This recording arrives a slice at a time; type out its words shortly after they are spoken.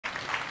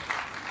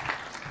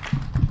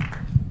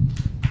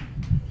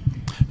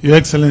Your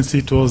Excellency,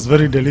 it was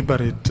very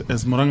deliberate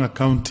as Moranga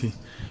County.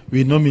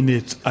 We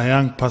nominate a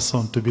young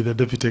person to be the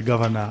Deputy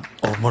Governor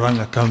of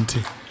Moranga County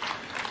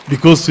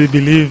because we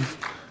believe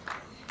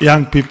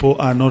young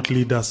people are not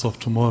leaders of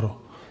tomorrow.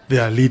 They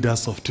are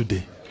leaders of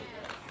today.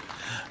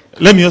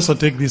 Let me also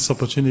take this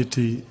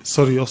opportunity,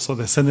 sorry, also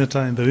the Senator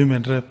and the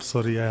Women Rep,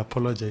 sorry, I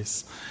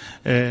apologize.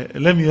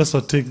 Let me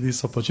also take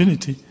this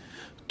opportunity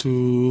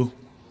to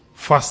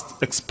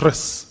first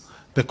express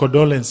the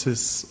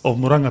condolences of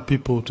Moranga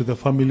people to the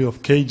family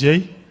of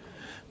KJ.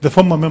 The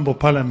former Member of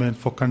Parliament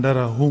for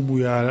Kandara, whom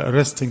we are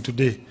arresting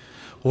today,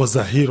 was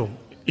a hero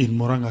in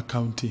Moranga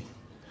County.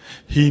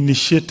 He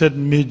initiated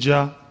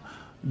major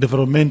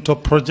developmental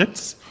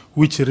projects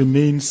which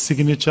remain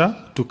signature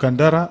to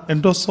Kandara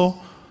and also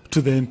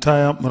to the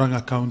entire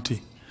Moranga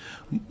County.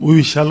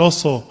 We shall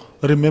also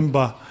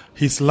remember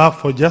his love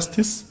for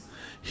justice.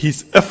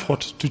 His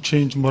effort to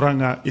change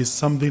Moranga is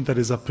something that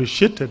is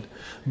appreciated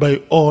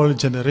by all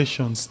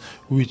generations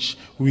which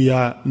we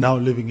are now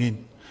living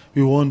in.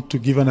 We want to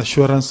give an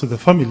assurance to the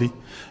family.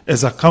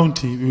 As a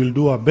county, we will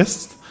do our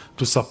best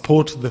to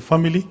support the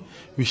family.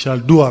 We shall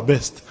do our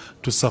best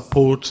to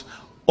support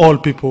all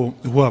people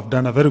who have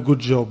done a very good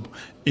job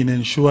in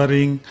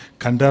ensuring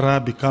Kandara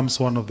becomes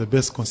one of the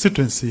best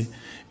constituency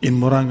in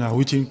Moranga,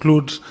 which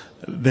include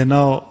the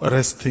now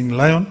resting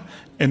Lion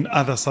and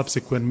other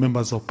subsequent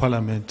members of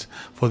parliament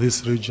for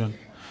this region.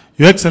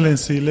 Your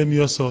Excellency, let me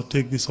also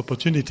take this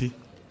opportunity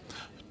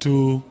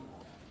to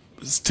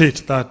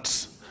state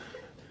that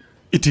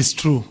it is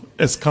true,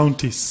 as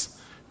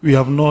counties, we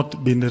have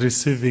not been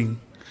receiving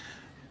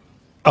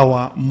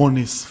our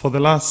monies for the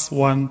last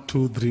 1,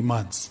 2, 3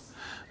 months.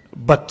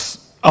 But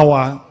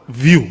our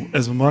view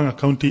as Moranga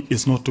County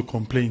is not to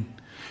complain.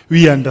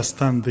 We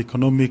understand the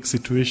economic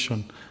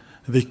situation,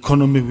 the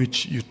economy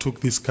which you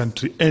took this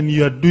country, and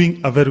you are doing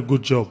a very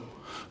good job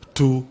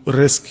to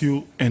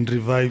rescue and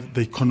revive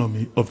the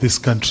economy of this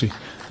country.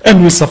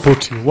 And we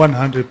support you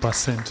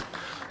 100%.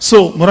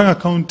 So Moranga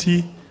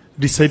County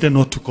decided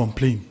not to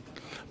complain,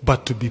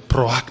 but to be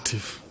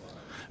proactive.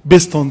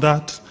 Based on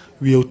that,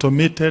 we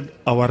automated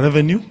our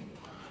revenue.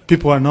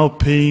 People are now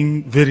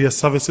paying various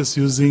services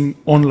using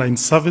online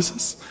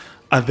services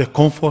at the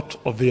comfort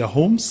of their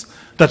homes.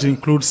 That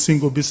includes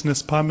single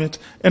business permit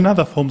and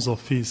other forms of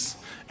fees.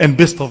 And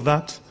based on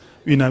that,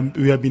 we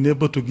have been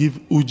able to give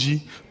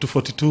UJI to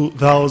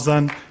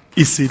 42,000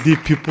 ECD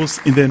pupils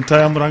in the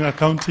entire Moranga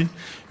County.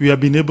 We have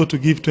been able to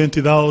give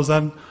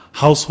 20,000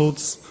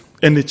 households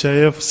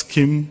NHIF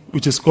scheme,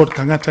 which is called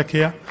Kangata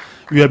Care.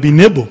 We have been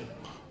able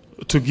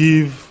to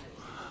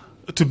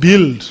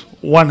build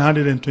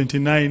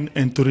 129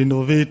 and to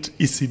renovate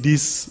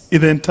ECDs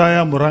in the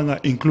entire Moranga,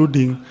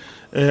 including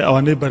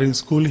our neighboring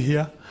school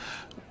here.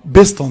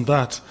 Based on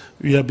that,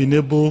 we have been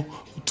able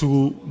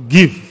to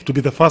be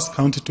the first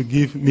county to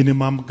give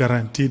minimum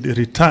guaranteed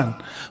return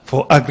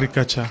for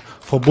agriculture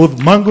for both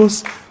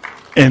mangoes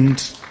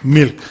and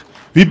milk.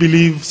 We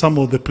believe some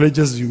of the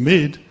pledges you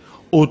made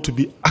ought to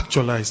be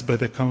actualized by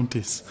the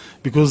counties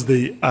because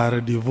they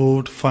are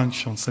devolved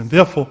functions. And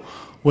therefore,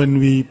 when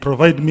we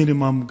provide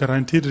minimum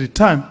guaranteed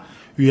return,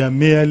 we are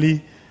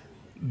merely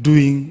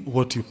doing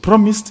what you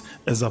promised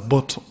as a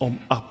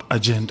bottom-up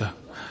agenda.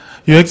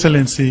 Your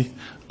Excellency,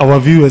 our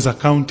view as a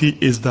county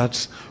is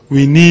that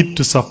we need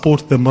to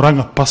support the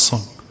Moranga person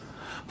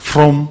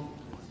from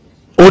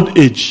old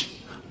age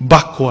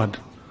backward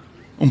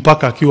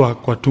mpaka akiwa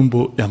kwa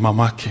tumbo ya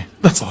mamake.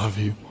 That's our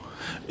view.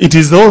 It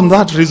is on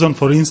that reason,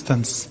 for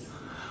instance,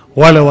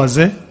 wale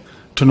wazee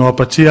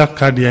tunawapatia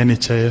kadi ya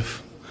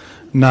NHIF.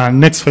 Na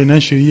next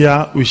financial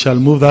year, we shall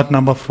move that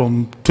number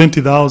from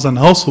 20,000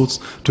 households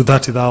to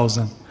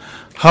 30,000.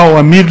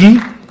 Hawa middle,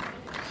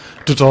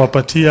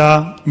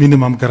 tutawapatia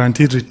minimum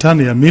guaranteed return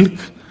ya milk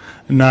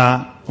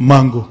na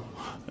mango.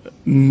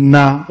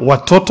 Na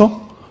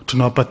watoto,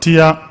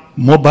 tunawapatia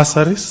more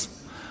bursaries.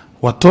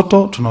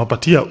 Watoto,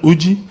 tunawapatia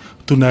uji.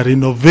 Tuna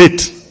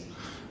renovate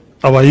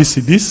our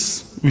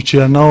ECDs, which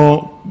are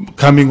now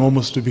coming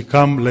almost to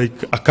become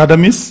like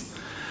academies.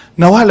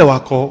 Na wale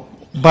wako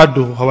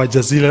bado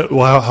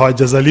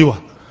hawajazaliwa.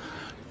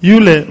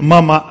 Yule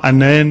mama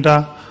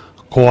anaenda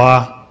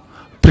kwa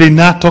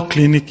prenatal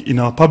clinic in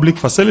our public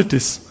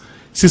facilities.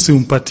 Sisi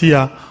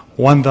umpatia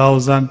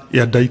 1,000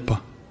 ya diaper.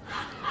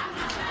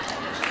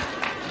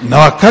 Na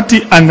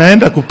wakati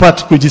anaenda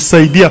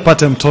kujisaidia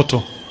pate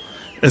mtoto,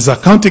 as a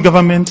county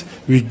government,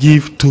 we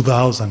give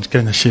 2,000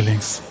 Kenya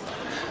shillings.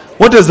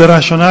 What is the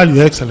rationale,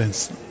 Your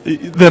Excellency?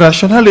 The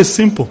rationale is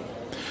simple.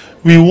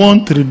 We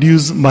want to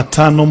reduce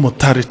maternal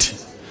mortality.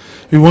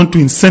 We want to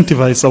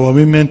incentivize our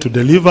women to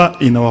deliver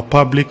in our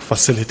public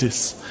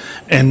facilities.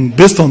 And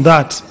based on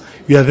that,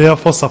 we are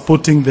therefore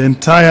supporting the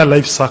entire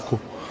life cycle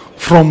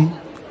from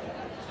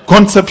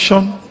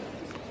conception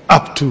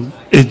up to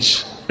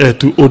age,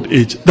 to old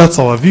age. That's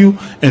our view,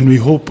 and we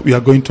hope we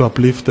are going to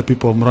uplift the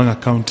people of Moranga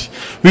County.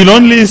 We'll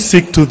only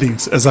seek 2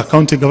 things as a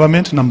county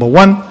government. Number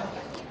 1,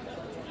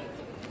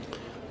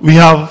 we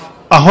have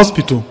a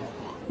hospital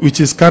which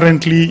is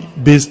currently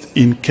based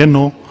in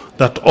Keno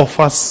that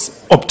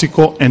offers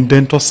optical and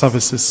dental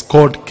services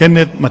called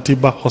Kenneth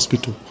Matiba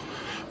Hospital.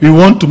 We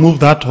want to move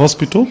that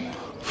hospital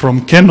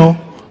from Keno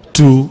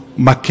to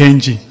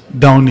Mackenzie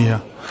down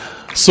here.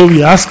 So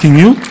we are asking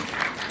you,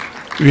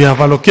 we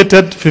have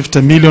allocated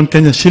 50 million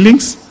Kenya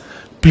shillings.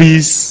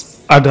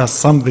 Please add us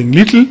something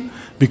little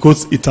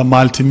because it's a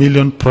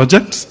multi-million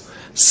project.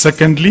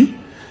 Secondly,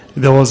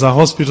 there was a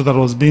hospital that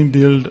was being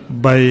built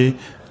by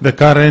the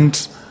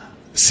current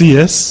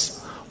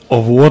CS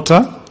of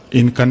water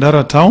in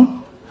Kandara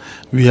town.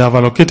 We have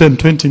allocated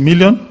 20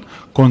 million.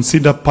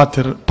 Consider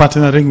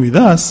partnering with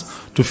us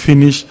to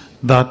finish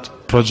that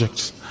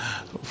project.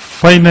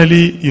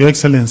 Finally, Your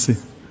Excellency,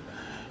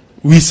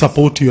 we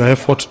support your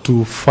effort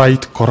to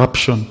fight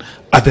corruption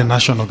at the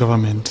national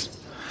government.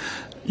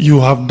 You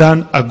have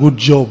done a good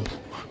job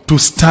to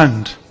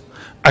stand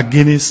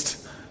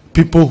against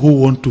people who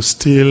want to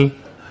steal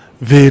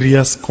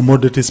various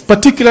commodities,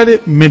 particularly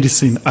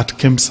medicine at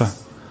KEMSA.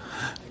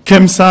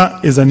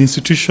 KEMSA is an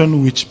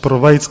institution which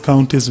provides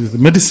counties with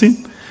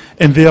medicine,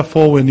 and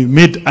therefore when you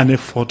made an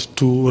effort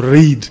to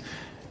raid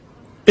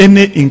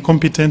any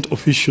incompetent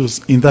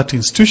officials in that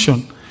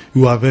institution,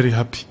 you are very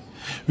happy.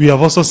 We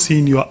have also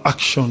seen your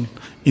action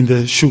in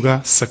the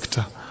sugar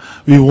sector.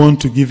 We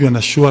want to give you an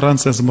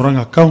assurance as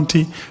Moranga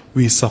County,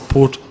 we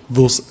support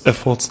those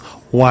efforts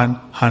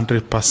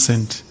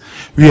 100%.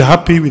 We are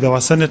happy with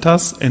our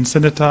senators, and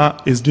Senator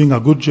is doing a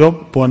good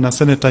job. Bwana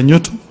Senator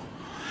Nyoto,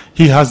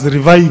 he has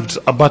revived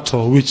a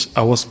battle which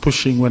I was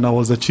pushing when I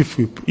was the chief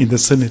whip in the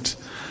Senate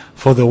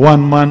for the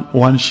 1 man,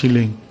 1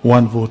 shilling,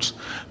 1 vote.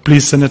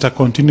 Please, Senator,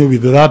 continue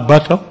with that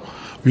battle.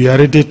 We are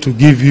ready to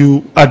give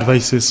you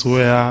advices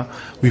where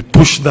we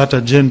push that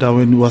agenda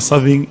when we are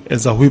serving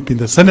as a whip in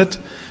the Senate,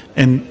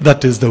 and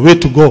that is the way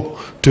to go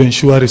to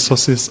ensure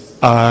resources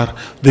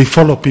they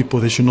follow people,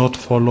 they should not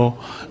follow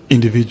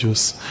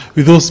individuals.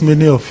 With those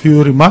many of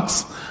few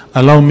remarks,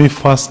 allow me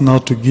first now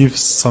to give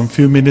some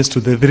few minutes to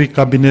the 3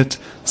 cabinet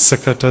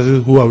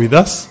secretaries who are with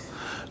us.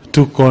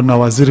 Tuko na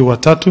waziri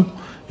watatu,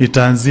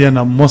 itaanzia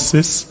na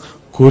Moses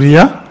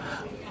Kuria,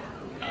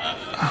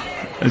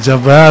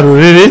 Jabaru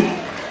Riri.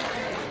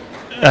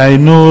 I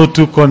know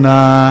tuko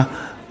na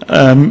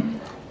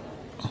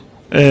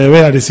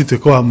we alisite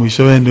kwa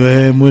mwisho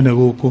wenu mwene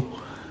guku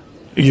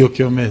iyo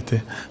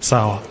kiomete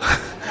sawa.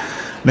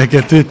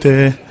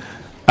 Neketute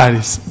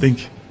Alice, thank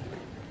you.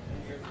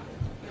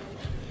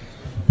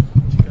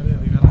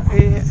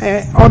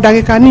 O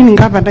ndagika nini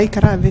ngaba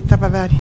ndaikara thĩ tafadhali.